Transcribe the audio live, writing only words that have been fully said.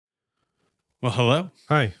Well, hello.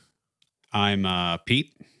 Hi, I'm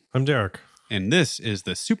Pete, I'm Derek. and this is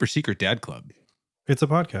the Super Secret Dad Club It's a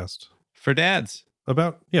podcast for dads.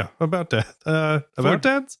 about dad. For- About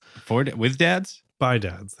dads? With dads, By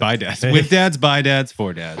dads. by dads, with dads, by dads,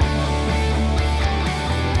 for dads.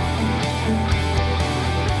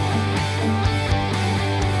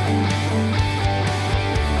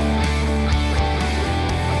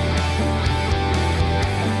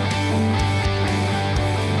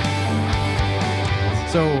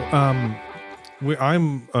 So,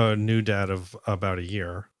 I'm a new dad of about a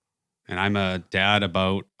year, And I'm a dad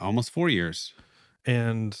about almost 4 years.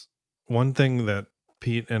 and one thing that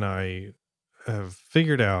Pete and I have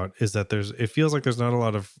figured out is that it feels like there's not a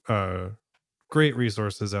lot of great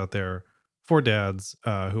resources out there for dads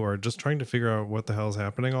who are just trying to figure out what the hell is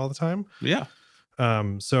happening all the time. Yeah,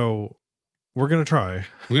 So we're gonna try.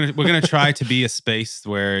 we're gonna try to be a space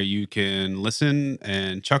where you can listen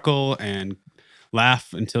and chuckle and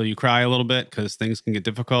laugh until you cry a little bit because things can get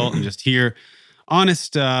difficult, and just hear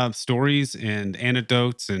honest stories and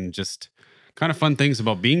anecdotes and just kind of fun things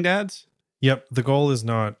about being dads. Yep. The goal is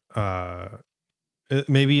not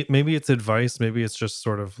maybe it's advice, maybe it's just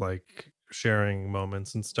sort of like sharing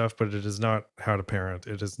moments and stuff, but it is not how to parent.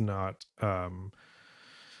 It is not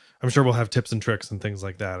I'm sure we'll have tips and tricks and things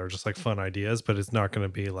like that, or just like fun ideas, but it's not going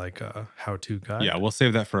to be like a how-to guide. Yeah, we'll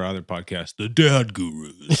save that for our other podcast, the Dad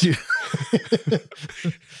Gurus.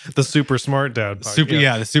 The super smart dad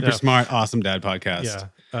podcast. The super smart, awesome dad podcast.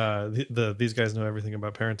 Yeah. These guys know everything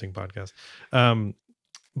about parenting podcast.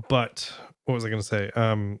 But what was I going to say?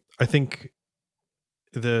 I think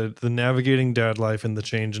the navigating dad life and the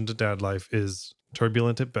change into dad life is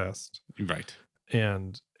turbulent at best, Right.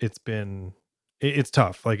 and it's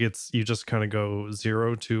tough. Like you just kind of go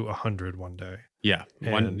 0 to 100 one day. Yeah.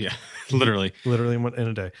 And Literally. Literally in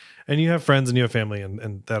a day. And you have friends and you have family,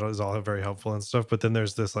 and that is all very helpful and stuff. But then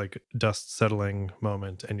there's this like dust settling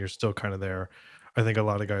moment, and you're still kind of there. I think a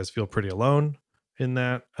lot of guys feel pretty alone in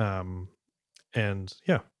that. And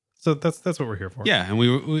yeah, so that's what we're here for. Yeah, and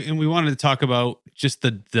we wanted to talk about just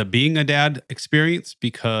the being a dad experience,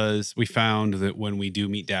 because we found that when we do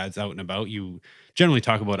meet dads out and about, you generally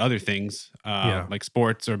talk about other things, like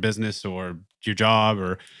sports or business or your job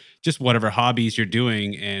or just whatever hobbies you're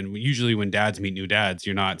doing. And usually when dads meet new dads,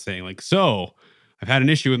 you're not saying like, so I've had an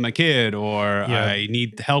issue with my kid, or I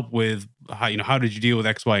need help with how did you deal with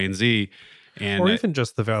X, Y, and Z. And, or even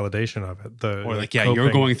just the validation of it. Or like, yeah,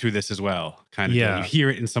 you're going through this as well, kind of thing. You hear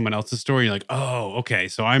it in someone else's story, you're like, oh, okay,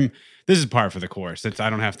 so this is par for the course. I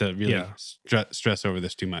don't have to really stress over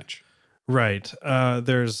this too much. Right.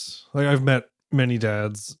 There's like, I've met many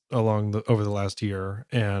dads over the last year,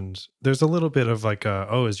 and there's a little bit of like,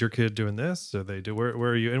 oh, is your kid doing this? Or where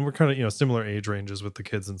are you? And we're kind of, similar age ranges with the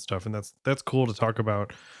kids and stuff. And that's cool to talk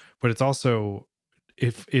about, but it's also,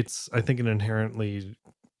 if it's, I think, an inherently,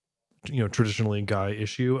 traditionally guy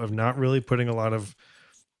issue of not really putting a lot of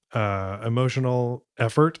emotional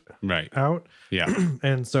effort out. Yeah.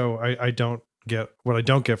 And so I don't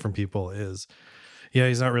get from people is, yeah,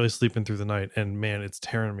 he's not really sleeping through the night, and man, it's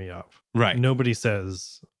tearing me up. Right. Nobody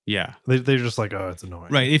says. Yeah. They're just like, oh, it's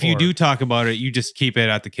annoying. Right. If you do talk about it, you just keep it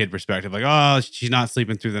at the kid perspective. Like, oh, she's not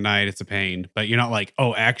sleeping through the night, it's a pain. But you're not like,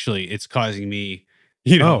 oh, actually, it's causing me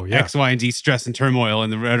X, Y, and Z stress and turmoil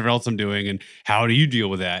and whatever else I'm doing. And how do you deal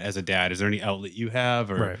with that as a dad? Is there any outlet you have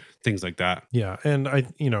or things like that? Yeah. And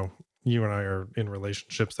you and I are in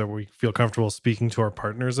relationships that we feel comfortable speaking to our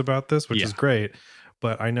partners about this, which is great.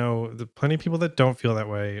 But I know plenty of people that don't feel that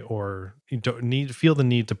way, or you don't feel the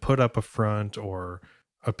need to put up a front or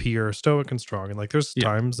appear stoic and strong. And like, there's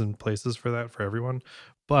times and places for that for everyone.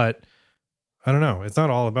 But I don't know. It's not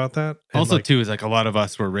all about that. And also, too, is like a lot of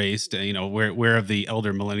us were raised, we're of the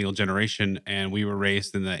elder millennial generation, and we were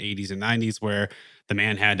raised in the 80s and 90s where the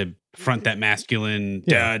man had to front that masculine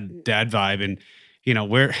dad vibe. And,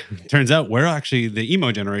 turns out we're actually the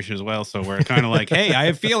emo generation as well. So we're kind of like, hey, I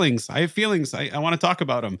have feelings. I want to talk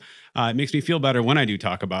about them. It makes me feel better when I do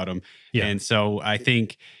talk about them. Yeah. And so I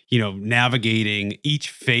think, navigating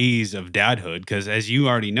each phase of dadhood, because as you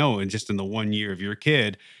already know, and just in the 1 year of your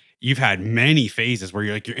kid, you've had many phases where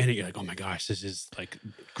you're in it. You're like, oh my gosh, this is like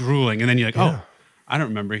grueling. And then you're like, oh, I don't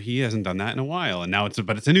remember. He hasn't done that in a while. And now it's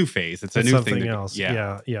a new phase. It's a new something thing. Else.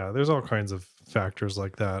 Yeah. There's all kinds of factors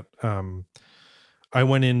like that. I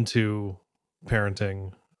went into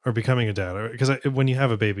parenting or becoming a dad because when you have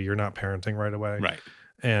a baby, you're not parenting right away. Right.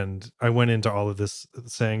 And I went into all of this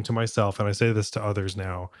saying to myself, and I say this to others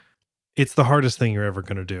now, it's the hardest thing you're ever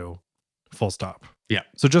going to do. Full stop. Yeah.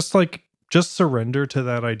 So just like just surrender to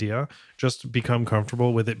that idea. Just become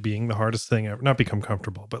comfortable with it being the hardest thing ever. Not become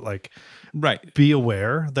comfortable, but like Right. be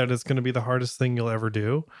aware that it's going to be the hardest thing you'll ever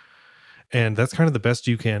do. And that's kind of the best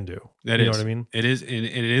you can do. That You know what I is. mean? It is, and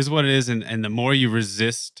it is what it is, and the more you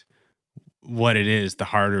resist what it is, the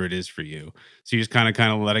harder it is for you. So you just kind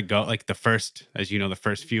of let it go. Like the first, as you know, the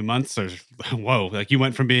first few months are whoa. Like you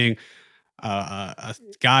went from being a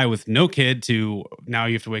guy with no kid to now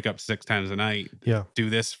you have to wake up 6 times a night, Yeah. do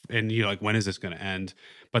this, and you're like, when is this going to end?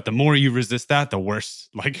 But the more you resist that, the worse,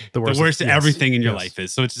 like The the worse worse yes. everything in your Yes. life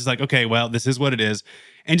is. So it's just like, okay, well, this is what it is,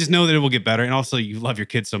 and just know that it will get better. And also, you love your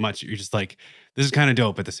kids so much, you're just like, this is kind of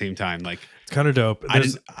dope at the same time. Like, It's kind of dope.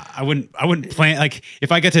 There's I wouldn't plan like if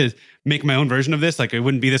I get to make my own version of this, like it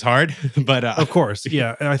wouldn't be this hard. But of course,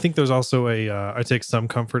 yeah. And I think there's also I take some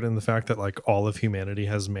comfort in the fact that like all of humanity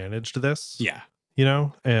has managed this, yeah. you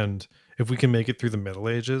know, and if we can make it through the Middle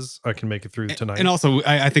Ages, I can make it through And tonight. also,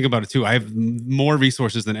 I think about it too. I have more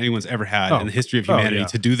resources than anyone's ever had in Oh, the history of oh humanity yeah,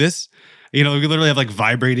 to do this. You know, we literally have like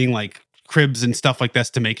vibrating like cribs and stuff like this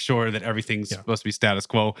to make sure that everything's Yeah. supposed to be status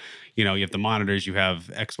quo. You know, you have the monitors, you have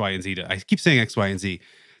X, Y, and Z. I keep saying X, Y, and Z.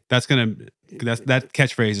 That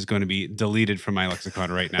catchphrase is going to be deleted from my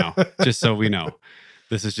lexicon right now, just so we know.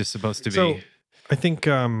 This is just supposed to So be. I think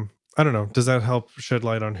I don't know. Does that help shed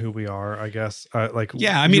light on who we are? I guess like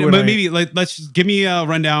Yeah, I you mean, and but I. maybe let's just give me a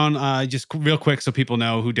rundown, just real quick, so people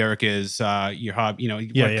know who Derek is. Your hobby, you know,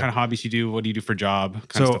 Yeah, what yeah. kind of hobbies you do, what do you do for a job, kind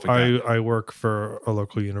of So stuff like that. I work for a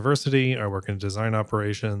local university. I work in design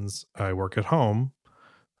operations. I work at home,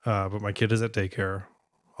 but my kid is at daycare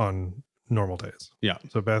on normal days. Yeah,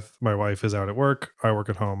 So Beth, my wife, is out at work. I work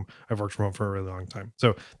at home. I've worked from home for a really long time.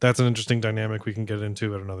 So that's an interesting dynamic we can get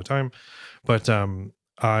into at another time. But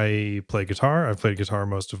I play guitar. I've played guitar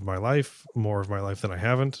most of my life, more of my life than I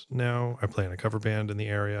haven't now. I play in a cover band in the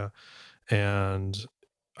area, and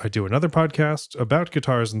I do another podcast about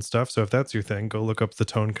guitars and stuff. So if that's your thing, go look up the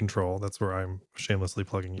Tone Control. That's where I'm shamelessly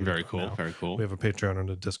plugging you very cool, now. very We cool. have a Patreon and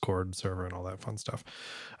a Discord server and all that fun stuff.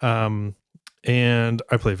 And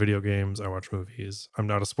I play video games. I watch movies. I'm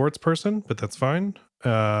not a sports person, but that's fine.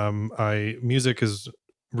 I music is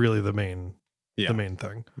really the main Yeah,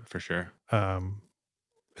 thing. for sure. Um,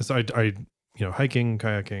 so I you know, hiking,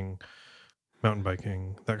 kayaking, mountain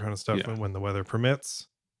biking, that kind of stuff Yeah, when the weather permits,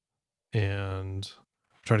 and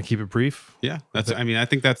trying to keep it brief. yeah. I That's. think- I mean, I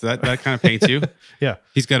think that kind of paints you. yeah.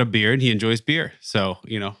 He's got a beard. He enjoys beer. So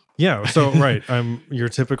you know. Yeah. So right. I'm your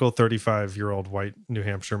typical 35-year-old white New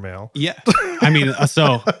Hampshire male. Yeah. I mean, Of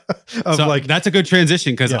so like that's a good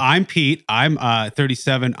transition because yeah. I'm Pete. I'm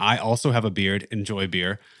 37. I also have a beard. Enjoy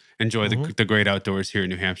beer. Enjoy Mhm. the great outdoors here in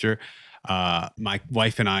New Hampshire. My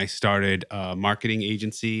wife and I started a marketing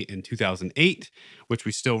agency in 2008, which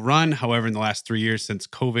we still run. However, in the last 3 years since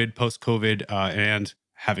COVID, post COVID, and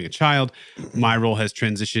having a child, my role has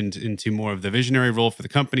transitioned into more of the visionary role for the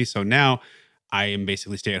company. So now I am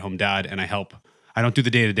basically stay at home dad, and I help. I don't do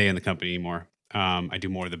the day to day in the company anymore. I do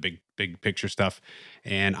more of the big picture stuff,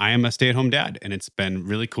 and I am a stay at home dad, and it's been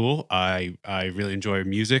really cool. I really enjoy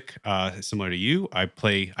music, similar to you.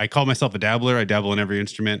 I call myself a dabbler. I dabble in every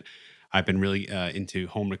instrument. I've been really into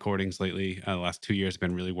home recordings lately. The last 2 years, I've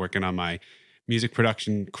been really working on my music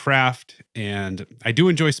production craft, and I do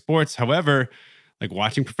enjoy sports. However, like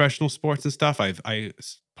watching professional sports and stuff, I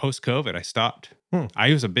post COVID, I stopped. Hmm.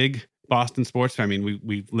 I was a big Boston sports fan. I mean,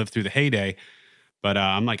 we lived through the heyday, but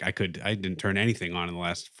I'm like, I didn't turn anything on in the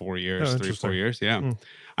last 4 years, Oh, 3 4 interesting. years. Yeah, Hmm.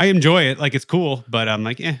 I enjoy it, like it's cool, but I'm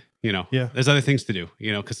like, you know, Yeah. there's other things to do,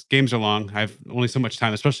 you know, because games are long. I have only so much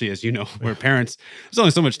time, especially as you know, Yeah. we're parents. There's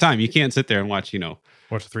only so much time. You can't sit there and watch, you know,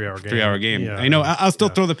 Watch a 3-hour game. 3 hour game. Yeah. I know and- I'll still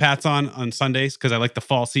yeah. throw the Pats on Sundays because I like the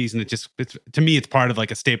fall season. It's to me, it's part of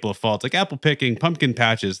like a staple of fall. It's like apple picking, pumpkin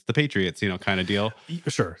patches, the Patriots, you know, kind of deal.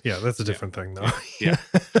 Sure. Yeah, that's a different thing though. Yeah.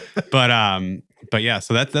 But yeah,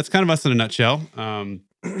 so that's kind of us in a nutshell.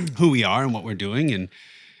 Who we are and what we're doing,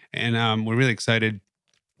 and we're really excited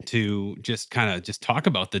to just kind of just talk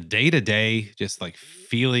about the day to day, just like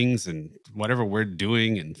feelings and whatever we're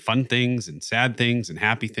doing, and fun things and sad things and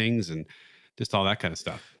happy things and just all that kind of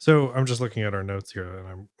stuff. So I'm just looking at our notes here,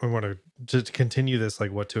 and I want to just continue this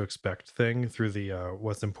like what to expect thing through the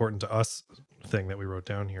what's important to us thing that we wrote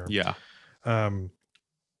down here. Yeah, Um,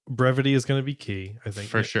 brevity is going to be key, I think,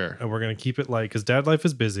 for sure. and we're going to keep it light because dad life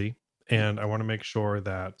is busy, and I want to make sure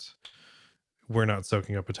that we're not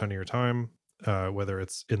soaking up a ton of your time, whether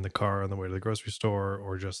it's in the car on the way to the grocery store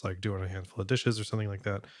or just like doing a handful of dishes or something like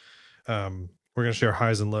that. We're going to share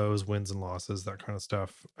highs and lows, wins and losses, that kind of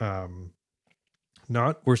stuff.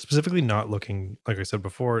 We're specifically not looking, like I said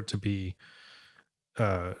before, to be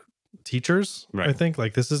teachers. Right. I think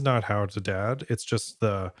like this is not how to dad. It's just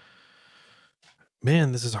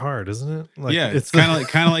man, this is hard, isn't it? Like Yeah, it's it's the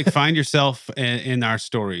kind of like find yourself in our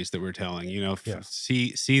stories that we're telling. yeah.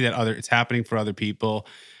 See that other it's happening for other people.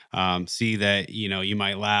 See that you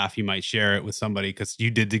might laugh, you might share it with somebody because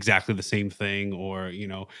you did exactly the same thing, or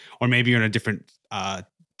or maybe you're in a different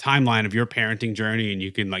timeline of your parenting journey, and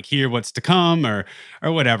you can like hear what's to come, or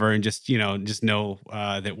whatever, and just know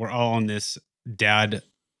that we're all in this dad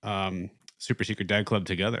um, super secret dad club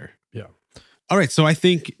together. Yeah. All right, so I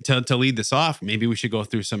think to lead this off, maybe we should go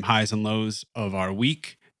through some highs and lows of our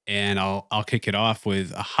week, and I'll kick it off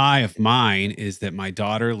with a high of mine is that my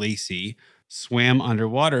daughter Lacey swam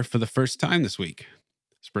underwater for the first time this week.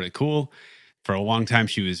 It's pretty cool. For a long time,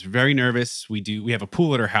 she was very nervous. We have a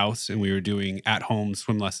pool at her house, and we were doing at home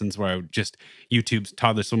swim lessons where I would just YouTube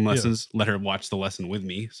toddler swim Yeah. lessons, let her watch the lesson with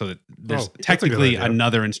me, so that there's Oh, that's a good technically idea.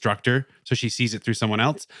 another instructor, so she sees it through someone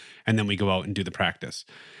else, and then we go out and do the practice.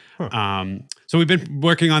 Huh. So we've been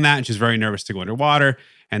working on that, and she's very nervous to go underwater.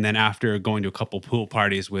 And then after going to a couple pool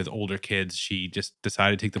parties with older kids, she just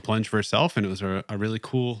decided to take the plunge for herself, and it was a really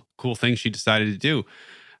cool thing she decided to do.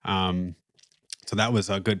 Um, so that was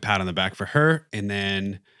a good pat on the back for her, and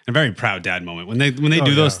then a very proud dad moment when they Oh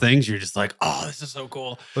do those yeah. things. You're just like, oh, this is so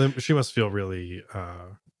cool. Well, then she must feel really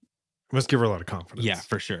must give her a lot of Yeah, confidence.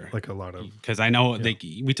 for sure. Like a lot of Because I know yeah.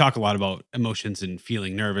 we talk a lot about emotions and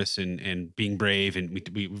feeling nervous and being brave, and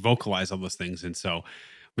we vocalize all those things. And so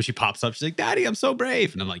when she pops up, she's like, "Daddy, I'm so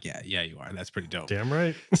brave," and I'm like, "Yeah, you are. That's pretty dope." Damn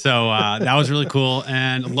right. So that was really cool.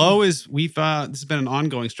 And low is we've this has been an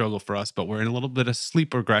ongoing struggle for us, but we're in a little bit of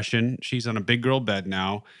sleep regression. She's on a big girl bed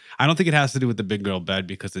now. I don't think it has to do with the big girl bed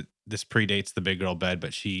because this predates the big girl bed,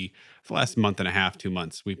 but for the last month and a half, 2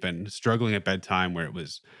 months, we've been struggling at bedtime where it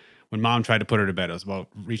was when mom tried to put her to bed, it was about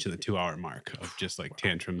reaching the 2 hour mark of just like Wow.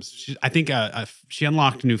 tantrums. I think she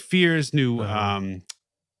unlocked new fears, new Uh-huh.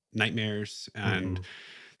 nightmares, and Mm-mm.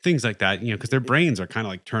 things like that, because their brains are kind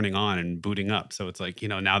of like turning on and booting up. So it's like,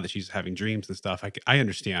 now that she's having dreams and stuff, I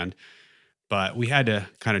understand, but we had to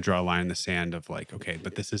kind of draw a line in the sand of like, okay,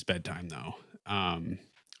 but this is bedtime though.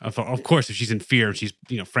 Of course, if she's in fear, she's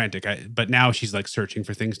frantic. But now she's like searching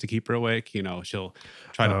for things to keep her awake. She'll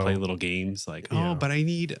try to play Oh, little games like, oh, yeah. but I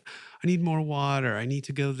need more water. I need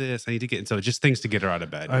to go this. I need to get. And so just things to get her out of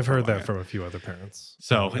bed I've before heard going that in. from a few other parents.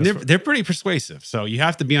 So and As they're pretty persuasive. So you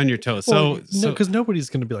have to be on your toes. well, So no, so because nobody's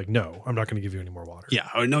going to be like, no, I'm not going to give you any more water. yeah,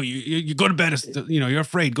 or no, you go to bed. You're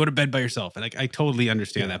afraid. Go to bed by yourself. And like I totally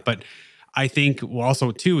understand Yeah. that, but I think also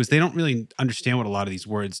too is they don't really understand what a lot of these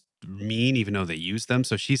words mean, even though they use them.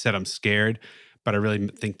 So she said, "I'm scared," but I really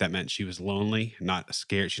think that meant she was lonely, not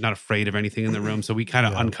scared. She's not afraid of anything in the room. So we kind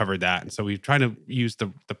of Yeah. uncovered that, and so we try to use the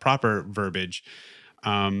proper verbiage.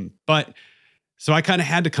 But so I kind of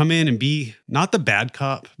had to come in and be not the bad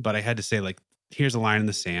cop, but I had to say like, here's a line in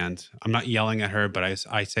the sand. I'm not yelling at her, but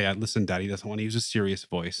I say, listen, Daddy doesn't want to use a serious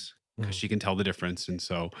voice because Mhm. she can tell the difference. And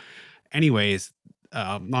so, anyways,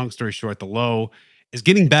 long story short, the low is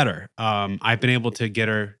getting better. I've been able to get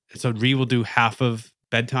her. So Ree will do half of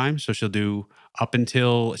bedtime. So she'll do up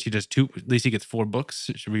until she does two. At least he gets 4 books.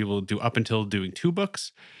 Ree will do up until doing 2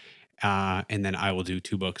 books, and then I will do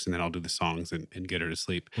 2 books, and then I'll do the songs and get her to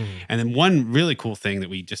sleep. Mhm. And then one really cool thing that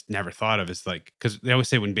we just never thought of is like, because they always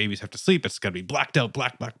say when babies have to sleep, it's got to be blacked out,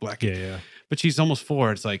 black. Yeah. Yeah. But she's almost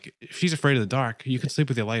 4. It's like, if she's afraid of the dark, you can sleep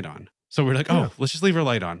with your light on. So we're like, Yeah. oh, let's just leave her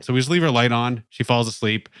light on. So we just leave her light on. She falls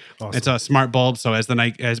asleep. It's Awesome. a smart bulb. So as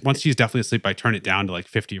once she's definitely asleep, I turn it down to like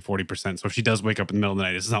 50 or 40%. So if she does wake up in the middle of the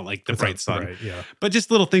night, it's not like the It's bright not sun. right. Yeah. But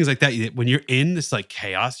just little things like that. When you're in this like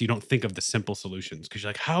chaos, you don't think of the simple solutions because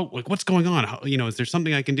you're like, what's going on? Is there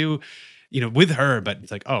something I can do, with her? But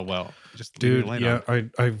it's like, oh, well, just leave your Dude, light yeah,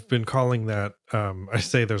 on. I've been calling that I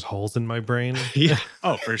say there's holes in my brain. Yeah.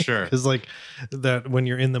 Oh, for sure. Cuz like that when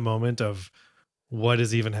you're in the moment of what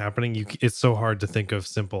is even happening, it's so hard to think of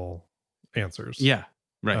simple answers. Yeah.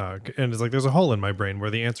 Right. And it's like there's a hole in my brain where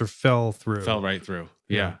the answer fell Fell through. right through.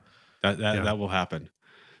 Yeah. Yeah. That Yeah. that will happen.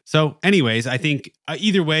 So, anyways, I think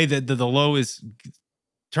either way, the low is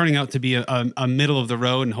turning out to be a middle of the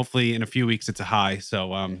road, and hopefully in a few weeks it's a high.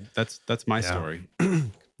 So, that's my Yeah. story.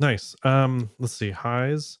 Nice. Let's see.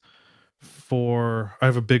 Highs for I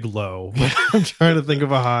have a big low, but I'm trying to think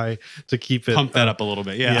of a high to keep it Pump that up a little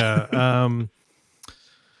bit. Yeah. yeah.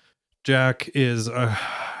 Jack is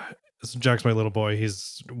so Jack's my little boy.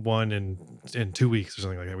 He's 1 in 2 weeks or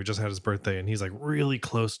something like that. We just had his birthday and he's like really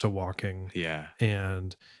close to walking Yeah.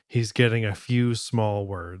 and he's getting a few small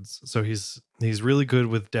words. So he's really good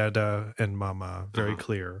with dada and mama, very Uh-huh.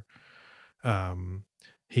 clear.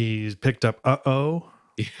 He's picked up uh-oh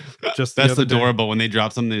just the That's other day. adorable when they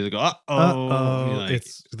drop something. They go, "Uh oh!" You're Uh-oh. like,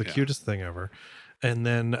 It's the yeah. cutest thing ever. And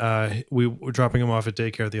then we were dropping him off at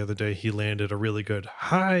daycare the other day. He landed a really good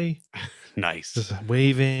hi, Nice. just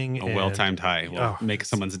waving, A and well-timed high will oh, make it's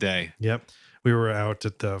someone's day. yep. We were out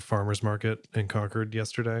at the farmers market in Concord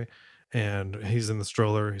yesterday, and he's in the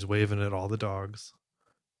stroller. He's waving at all the dogs.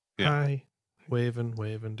 Yeah. Hi, waving,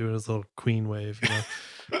 doing his little queen wave.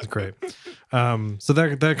 It's great. So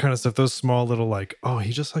that kind of stuff, those small little like, oh,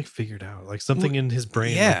 he just like figured out like Well, something in his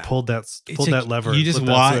brain, like yeah. It's pulled like that lever you and just flipped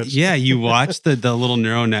that watch, switch. yeah, you watch the little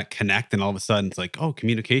neural net connect, and all of a sudden it's like, oh,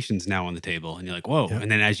 communication's now on the table, and you're like, whoa. Yep.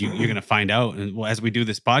 And then as you're gonna find out, and well, as we do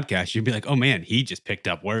this podcast, you'd be like, oh man, he just picked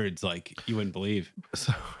up words like you wouldn't believe.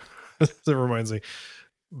 So that reminds me,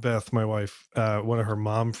 Beth, my wife, one of her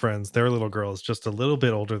mom friends, their little girl is just a little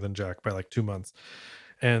bit older than Jack by like 2 months.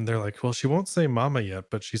 And they're like, well, she won't say mama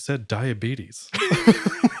yet, but she said diabetes.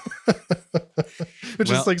 Which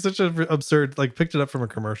is Well, like such an absurd, like picked it up from a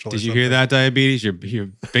commercial or did you hear something. that, diabetes? Your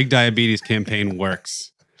big diabetes campaign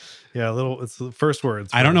works. Yeah, it's the first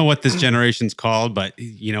words. I don't know what this generation's called, but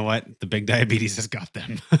you know what? The big diabetes has got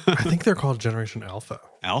them. I think they're called Generation Alpha.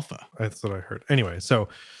 Alpha. That's what I heard. Anyway, so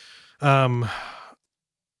um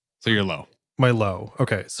So you're low. my low.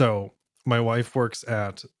 Okay, so my wife works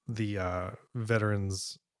at the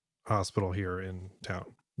veterans hospital here in town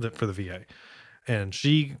for the VA. And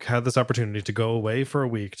she had this opportunity to go away for a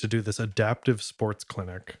week to do this adaptive sports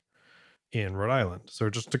clinic in Rhode Island. So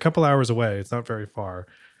just a couple hours away. It's not very far.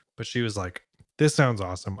 But she was like, this sounds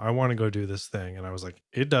awesome. I want to go do this thing. And I was like,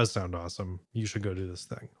 it does sound awesome. You should go do this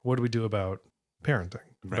thing. What do we do about parenting,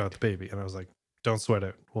 about Right. the baby? And I was like, don't sweat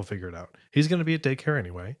it. We'll figure it out. He's going to be at daycare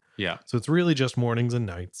anyway. Yeah. So it's really just mornings and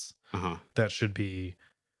nights Uh-huh. that should be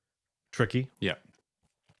tricky. Yeah.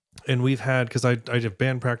 And we've had, because I have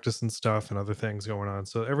band practice and stuff and other things going on.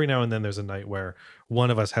 So every now and then there's a night where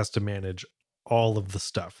one of us has to manage all of the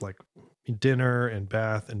stuff, like dinner and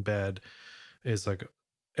bath and bed is like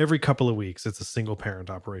every couple of weeks, it's a single parent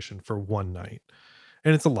operation for one night.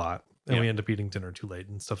 And it's a lot. And Yeah. we end up eating dinner too late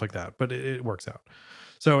and stuff like that. But it works out.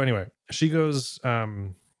 So anyway, she goes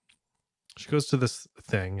to this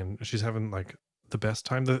thing and she's having like the best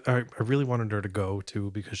time that I really wanted her to go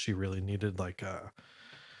to, because she really needed like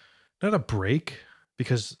not a break,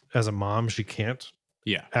 because as a mom she can't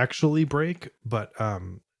Yeah. actually break, but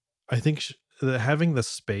I think having the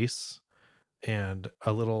space and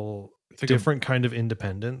a little It's like different kind of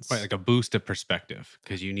independence. right, like a boost of perspective,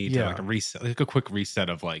 because you need to like Yeah. a reset, like a quick reset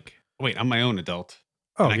of like, wait, I'm my own adult.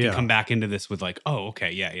 Oh And I can yeah. come back into this with like, oh,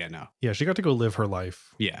 okay, yeah, no. Yeah, she got to go live her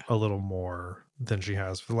life Yeah. a little more than she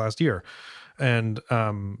has for the last year. And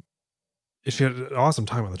she had an awesome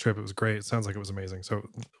time on the trip. It was great. It sounds like it was amazing. So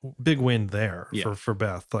big win there Yeah. for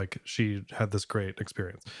Beth. Like she had this great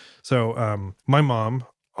experience. So my mom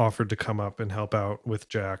offered to come up and help out with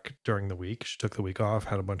Jack during the week. She took the week off,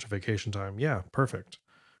 had a bunch of vacation time. Yeah, perfect.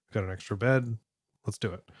 Got an extra bed. Let's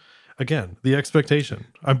do it. Again, the expectation.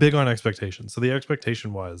 I'm big on expectations. So the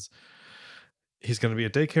expectation was he's going to be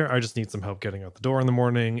at daycare. I just need some help getting out the door in the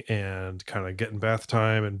morning and kind of getting bath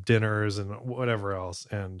time and dinners and whatever else.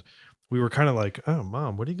 And we were kind of like, oh,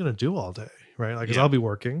 mom, what are you going to do all day? Right. Like, cause Yeah. I'll be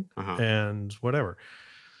working Uh-huh. and whatever.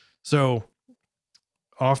 So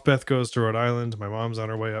off Beth goes to Rhode Island. My mom's on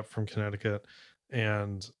her way up from Connecticut,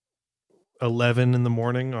 and 11 in the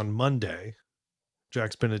morning on Monday,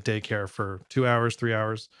 Jack's been at daycare for 2 hours, 3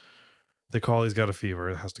 hours. They call, he's got a fever.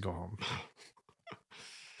 It has to go home.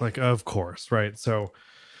 Like, of course. Right. So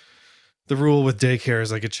the rule with daycare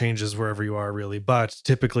is like it changes wherever you are, really, but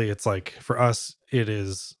typically it's like for us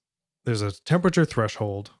there's a temperature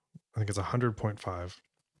threshold. I think it's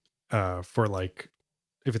 100.5 for like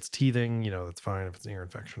if it's teething, that's fine. If it's an ear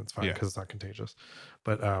infection, it's fine Yeah. because it's not contagious.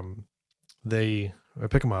 But I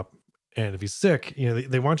pick him up, and if he's sick,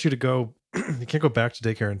 they want you to go. You can't go back to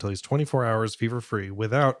daycare until he's 24 hours fever free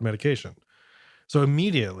without medication. So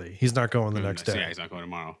immediately he's not going the next day. Yeah, he's not going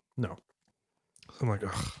tomorrow. No. I'm like,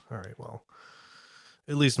 ugh, all right, well,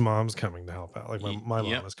 at least mom's coming to help out. Like my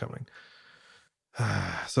Yep. mom is coming.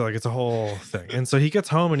 So like it's a whole thing. And so he gets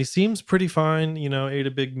home and he seems pretty fine, ate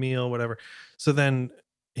a big meal, whatever. So then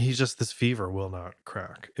this fever will not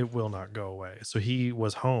crack. It will not go away. So he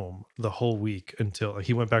was home the whole week until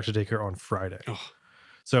he went back to daycare on Friday. Ugh.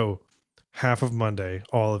 So half of Monday,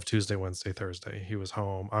 all of Tuesday, Wednesday, Thursday, he was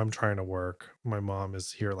home. I'm trying to work. My mom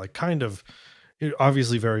is here, like kind of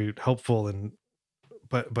obviously very helpful and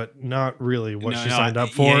but not really what she signed up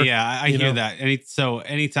for. Yeah, I hear that. So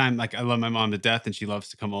anytime, like, I love my mom to death, and she loves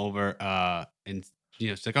to come over, and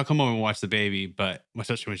she's like, I'll come over and watch the baby, but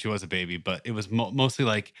especially when she was a baby. But it was mostly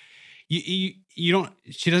like, you don't.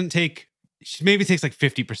 She doesn't take she maybe takes like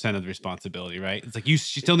 50% of the responsibility, right? It's like she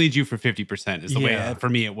still needs you for 50% is the way Yeah. for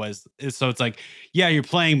me it was. So it's like, yeah, you're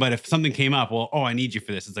playing, but if something came up, well, oh, I need you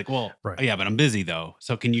for this. It's like, well, Right. yeah, but I'm busy though.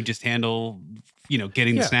 So can you just handle,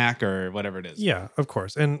 getting the Yeah. snack or whatever it is? Yeah, of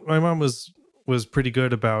course. And my mom was pretty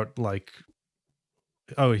good about like,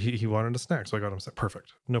 oh, he wanted a snack, so I got him a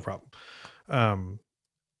perfect. No problem. Um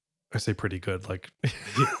I say pretty good, like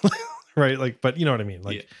right, like, but you know what I mean? Yeah.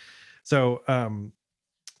 Like, so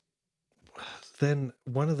then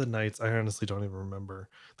one of the nights, I honestly don't even remember.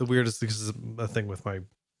 The weirdest, this is a thing with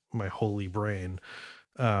my holy brain.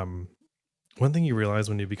 Um One thing you realize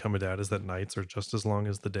when you become a dad is that nights are just as long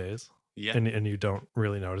as the days. Yeah. And you don't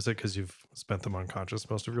really notice it because you've spent them unconscious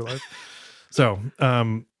most of your life. So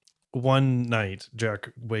one night Jack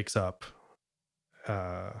wakes up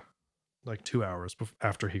uh like 2 hours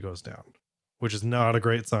after he goes down, which is not a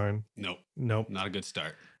great sign. Nope. Nope. Not a good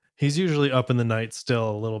start. He's usually up in the night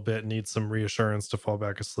still a little bit, needs some reassurance to fall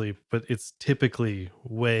back asleep, but it's typically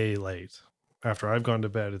way late. After I've gone to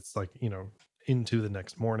bed, it's like, into the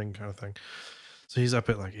next morning kind of thing. So he's up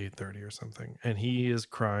at like 8:30 or something, and he is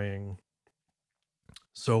crying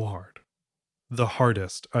so hard. The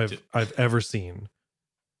hardest I've ever seen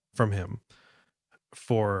from him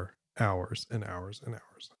for hours and hours and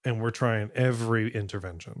hours. And we're trying every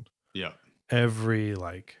intervention. Yeah. Every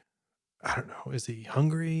like, I don't know, is he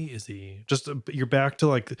hungry? Is he just you're back to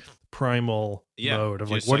like primal Yeah. mode of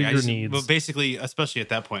like, Just what like, are I your just, well, needs? basically, especially at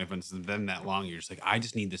that point, if it's been that long, you're just like, I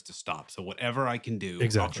just need this to stop. So whatever I can do, I'll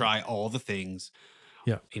Exactly. try all the things.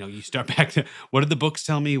 Yeah. You start back to, what did the books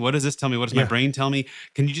tell me? What does this tell me? What does my Yeah. brain tell me?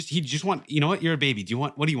 He just want, what? You're a baby.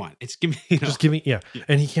 What do you want? It's give me, Just give me, yeah. Yeah.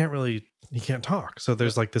 And he can't talk. So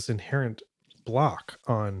there's like this inherent block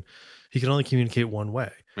on, he can only communicate one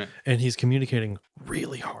way. Right. And he's communicating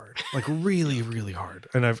really hard, like really, really hard.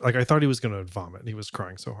 And I thought he was going to vomit. He was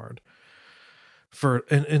crying so hard for,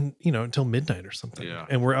 and until midnight or something. Yeah.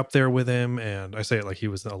 And we're up there with him. And I say it like he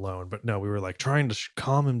was alone, but no, we were like trying to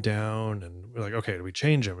calm him down. And we're like, okay, do we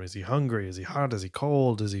change him? Is he hungry? Is he hot? Is he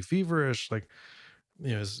cold? Is he feverish? Like,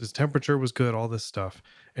 his temperature was good, all this stuff.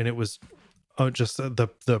 And it was just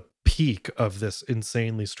the peak of this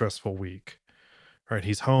insanely stressful week. Right.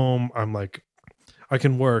 He's home. I'm like, I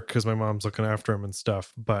can work because my mom's looking after him and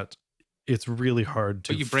stuff, but it's really hard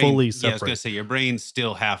But to your brain, fully yeah, I was gonna separate. say your brain's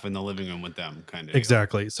still half in the living room with them, kind of deal.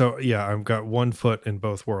 Exactly. So yeah, I've got one foot in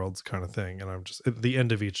both worlds kind of thing. And I'm just at the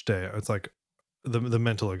end of each day, it's like the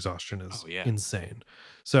mental exhaustion is Oh yeah. insane.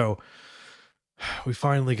 So we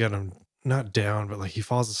finally get him not down, but like he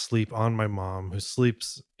falls asleep on my mom, who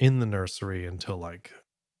sleeps in the nursery until like,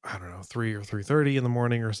 I don't know, 3 or 3:30 in the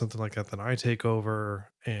morning or something like that. Then I take over,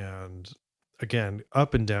 and again,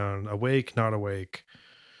 up and down, awake, not awake,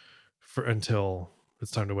 for until it's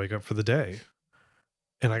time to wake up for the day.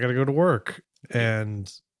 And I got to go to work. Yeah.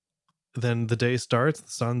 And then the day starts, the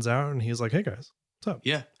sun's out, and he's like, "Hey guys, what's up?"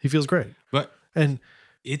 Yeah. He feels great. But And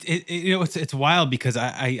it's wild because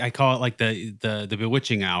I call it like the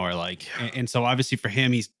bewitching hour, like, and so obviously for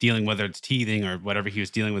him he's dealing, whether it's teething or whatever he was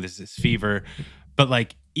dealing with, is this fever, but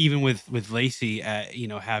like even with Lacey,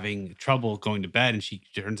 having trouble going to bed, and she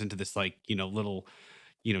turns into this like little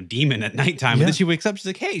demon at nighttime, but yeah, then she wakes up, she's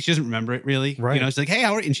like, hey, she doesn't remember it really, right. she's like, hey,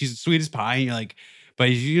 how are you? And she's sweet as pie, and you're like,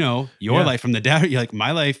 but your Yeah. life from the dad, you're like,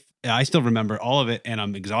 my life, I still remember all of it, and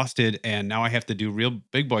I'm exhausted, and now I have to do real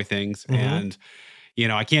big boy things, Mhm. and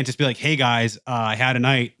I can't just be like, hey guys, I had a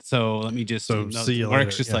night, so let me just, So see you work's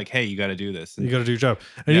later. just Yeah. like, hey, you got to do this. You And got to do your job.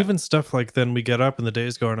 And yeah, even stuff like then we get up and the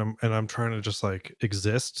day's going, and I'm trying to just like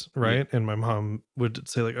exist, yeah, right? And my mom would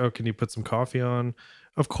say like, "Oh, can you put some coffee on?"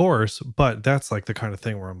 Of course, but that's like the kind of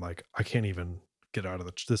thing where I'm like, I can't even get out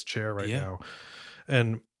of this chair right yeah. now.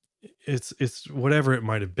 And it's whatever it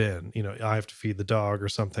might have been, I have to feed the dog or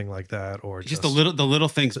something like that, or It's just just the little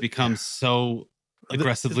things yeah. become so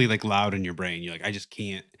aggressively like loud in your brain. You're like, I just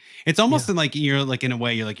can't. It's Yeah. almost in like you're like, in a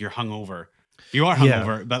way, you're like, you're hungover. You are Yeah.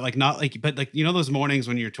 hungover, but like not like, but like those mornings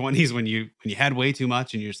when you're 20s, when you had way too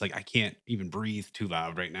much, and you're just like, I can't even breathe too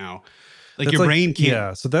loud right now. Like That's your like, brain can't.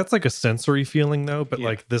 yeah, so that's like a sensory feeling though, but Yeah.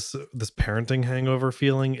 like this parenting hangover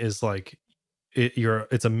feeling is like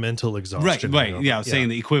it's a mental Right, exhaustion right. Yeah, I hangover. was Yeah. saying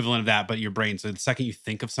the equivalent of that, but your brain. So the second you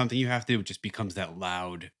think of something you have to, it just becomes that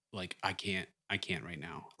loud, like, I can't right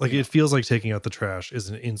now. Like it feels like taking out the trash is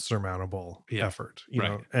an insurmountable Yeah. effort,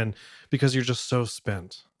 Right. and because you're just so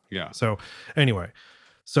spent. Yeah. So anyway,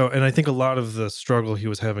 and I think a lot of the struggle he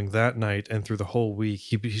was having that night and through the whole week,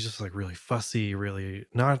 he's just like really fussy, really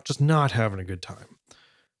not having a good time.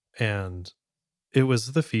 And it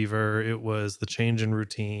was the fever, it was the change in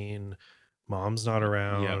routine, mom's not Yep.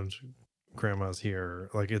 around, grandma's here.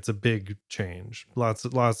 Like it's a big change. Lots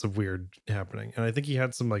of weird happening. And I think he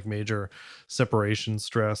had some like major separation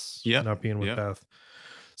stress Yep. not being with Yep. Beth.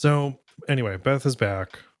 So anyway, Beth is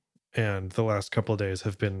back, and the last couple of days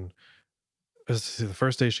have been. The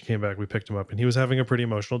first day she came back, we picked him up, and he was having a pretty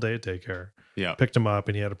emotional day at daycare. Yep. Picked him up,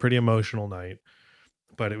 and he had a pretty emotional night,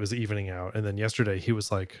 but it was evening out. And then yesterday, he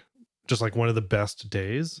was like, just like one of the best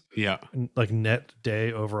days. Yeah. Like net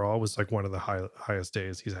day overall was like one of the highest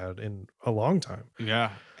days he's had in a long time.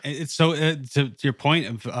 Yeah. It's so to your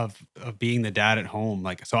point of being the dad at home.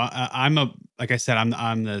 Like, so I'm like I said,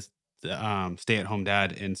 I'm the stay at home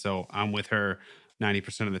dad. And so I'm with her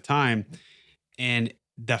 90% of the time. And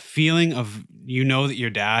the feeling of, that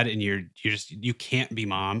your dad and you can't be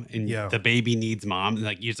mom and Yeah. the baby needs mom. And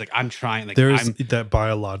like, you're just like, I'm trying, like There's I'm that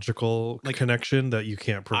biological like, connection that you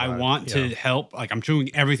can't I provide. want to help. Like, I'm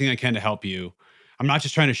doing everything I can to help you. I'm not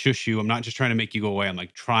just trying to shush you. I'm not just trying to make you go away. I'm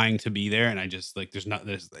like trying to be there. And I just like, there's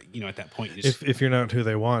like, at that point, you just, If you're not who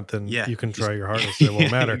they want, then yeah, you can just, try your hardest. It won't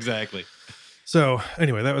yeah, matter. exactly. So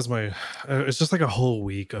anyway, that was my. It's just like a whole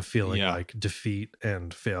week of feeling Yeah. like defeat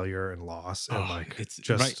and failure and loss, and like it's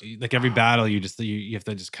just right. Like every battle, you have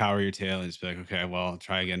to just cower your tail and just be like, okay, well, I'll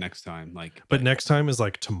try again next time. Like, But next time is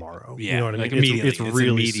like tomorrow. yeah, You know what I like mean? immediately. It's really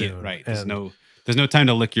immediate, soon, right? And There's no time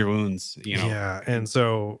to lick your wounds. yeah, and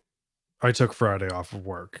so I took Friday off of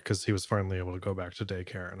work because he was finally able to go back to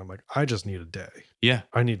daycare, and I'm like, I just need a day. Yeah,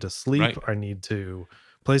 I need to sleep. right. I need to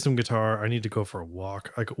play some guitar. I need to go for a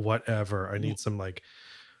walk. Like whatever. I need some like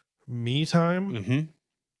me time. Mm-hmm.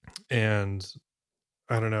 And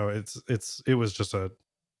I don't know. It was just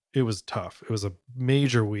it was tough. It was a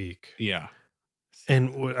major week. Yeah.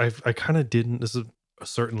 And what I kind of didn't. This is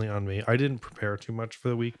certainly on me. I didn't prepare too much for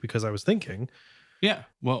the week because I was thinking, Yeah.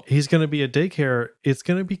 Well, he's going to be at daycare. It's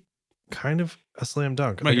going to be kind of a slam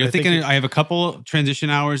dunk. right. You're I thinking I have a couple transition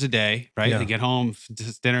hours a day, right? Yeah. I get home,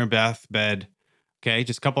 just dinner, bath, bed. Okay,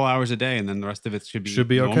 just a couple hours a day, and then the rest of it should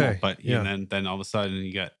be normal. Okay. But Yeah. and then all of a sudden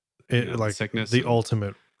you get like sickness, the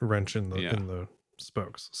ultimate wrench in the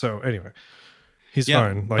spokes. So anyway, he's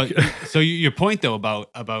fine. Like, but, so your point though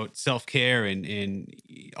about self-care and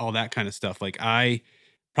all that kind of stuff. Like I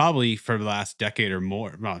probably for the last decade or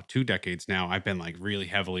more, well, 2 decades now, I've been like really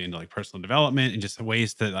heavily into like personal development and just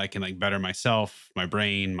ways that I can like better myself, my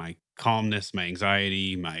brain, my calmness, my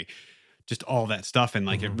anxiety, my just all that stuff. And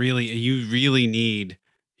like you really need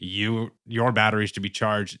your batteries to be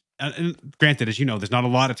charged. And granted, as you know, there's not a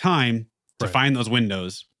lot of time to find those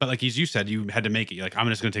windows, but like as you said, you had to make it. You're like, I'm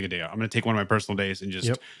just going to take a day out. I'm going to take one of my personal days and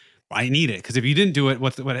just I need it, because if you didn't do it,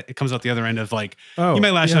 what it comes out the other end of like, you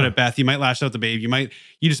might lash out at Beth, you might lash out at the babe,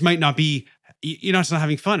 you just might not be, you're not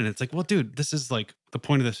having fun. And it's like, well, dude, this is like the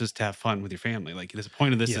point of this is to have fun with your family. Like the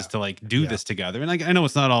point of this is to like do this together. And like I know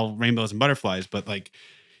it's not all rainbows and butterflies, but like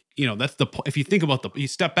that's the if you think about you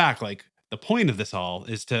step back, like the point of this all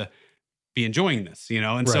is to be enjoying this,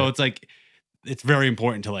 and so it's like it's very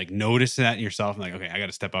important to like notice that in yourself and like, okay, I got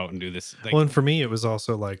to step out and do this. Like, well, and for me, it was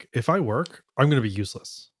also like, if I work, I'm going to be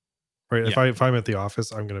useless, right? If I'm at the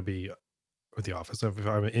office, I'm going to be at the office. If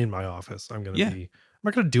I'm in my office, I'm going to be. I'm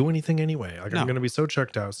not going to do anything anyway. Like I'm going to be so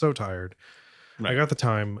checked out, so tired. I got the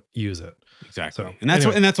time. Use it. Exactly. So,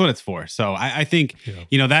 and that's what it's for. So I think,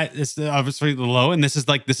 that is obviously the low, and this is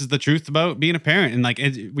the truth about being a parent. And like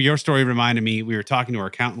your story reminded me, we were talking to our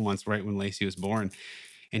accountant once, right when Lacey was born.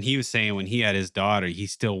 And he was saying when he had his daughter, he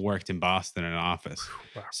still worked in Boston in an office.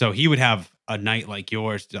 Wow. So he would have a night like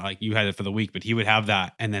yours, like you had it for the week, but he would have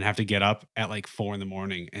that and then have to get up at like 4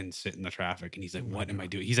 a.m. and sit in the traffic. And he's like, what am I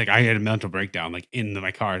doing? He's like, I had a mental breakdown, like in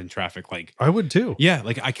my car in traffic. Like I would too. Yeah.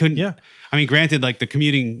 Like I couldn't. Yeah. I mean, granted, like the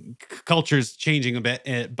commuting culture's changing a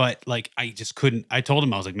bit, but like I just couldn't. I told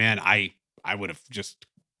him, I was like, man, I would have just,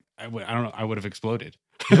 I don't know, I would have exploded.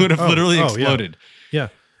 I would have literally exploded. Yeah.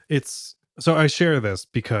 It's. So I share this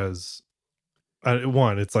because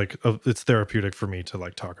it's like it's therapeutic for me to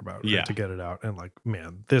like talk about, right? To get it out. And like,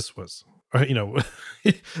 man, this was, at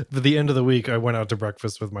the end of the week, I went out to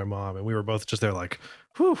breakfast with my mom and we were both just there like,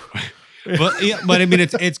 whew. But I mean,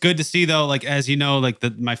 it's good to see though, like, as you know, like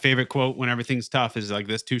my favorite quote when everything's tough is like,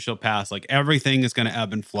 this too shall pass. Like everything is going to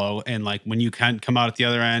ebb and flow. And like, when you can come out at the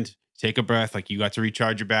other end, take a breath, like you got to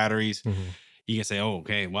recharge your batteries. You can say, oh,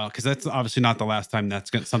 okay, well, because that's obviously not the last time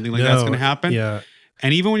something like that's going to happen. Yeah.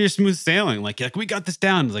 And even when you're smooth sailing, like we got this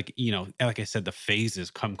down. Like, like I said, the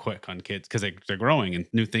phases come quick on kids because they're growing and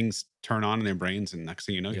new things turn on in their brains. And next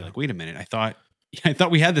thing you know, you're like, wait a minute, I thought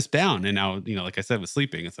we had this down. And now, like I said, with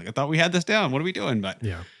sleeping, it's like, I thought we had this down. What are we doing? But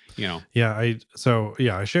I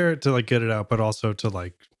share it to like get it out, but also to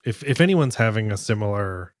like, if anyone's having a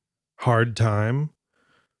similar hard time,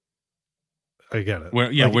 I get it.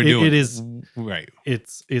 We're yeah, Like we're doing it is, right.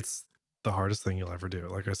 it's the hardest thing you'll ever do,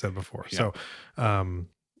 like I said before. Yeah. So, um,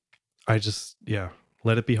 I just, yeah,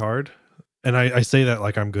 let it be hard. And I say that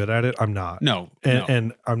like I'm good at it. I'm not. No,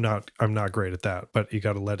 And no. I'm not great at that, but you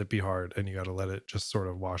got to let it be hard and you got to let it just sort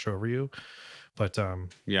of wash over you. But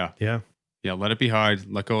Yeah. yeah. Yeah, let it be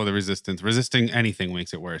hard. Let go of the resistance. Resisting anything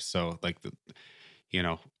makes it worse. So like you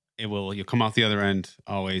know, you'll come out the other end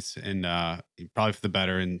always and probably for the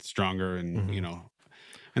better and stronger and Mhm.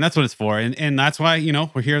 and that's what it's for. And that's why,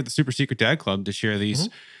 we're here at the Super Secret Dad Club to share Mhm.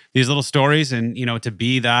 these little stories and to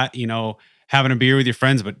be that, having a beer with your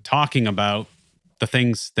friends, but talking about the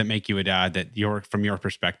things that make you a dad that you're from your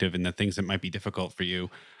perspective and the things that might be difficult for you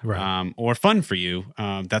Right. or fun for you.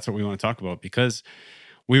 That's what we want to talk about because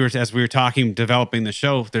as we were talking, developing the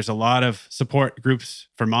show, there's a lot of support groups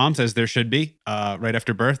for moms, as there should be, right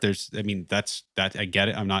after birth. That I get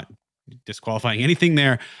it. I'm not disqualifying anything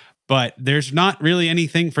there, but there's not really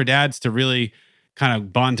anything for dads to really kind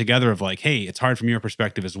of bond together of like, hey, it's hard from your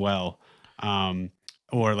perspective as well. Um,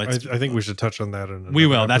 or let's I think we should touch on that in we another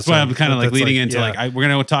will. That's why I'm episode. kind of like That's leading like, into yeah, like we're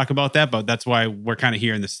gonna talk about that, but that's why we're kind of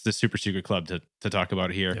here in this super secret club to talk about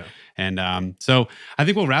it here. yeah, And so I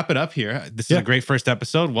think we'll wrap it up here. This is a yeah, great first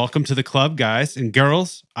episode. Welcome to the club, guys and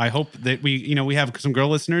girls. I hope that we have some girl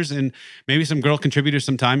listeners and maybe some girl contributors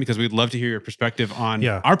sometime because we'd love to hear your perspective on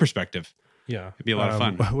yeah, our perspective. yeah. It'd be a lot of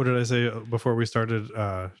fun. What did I say before we started?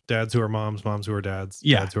 Dads who are moms, moms who are dads,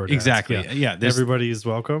 Yeah, dads who are dads. Yeah, exactly. Yeah, there's everybody's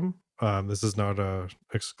welcome. This is not a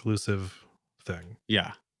exclusive thing.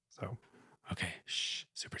 yeah. So. Okay. Shh.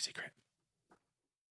 Super secret.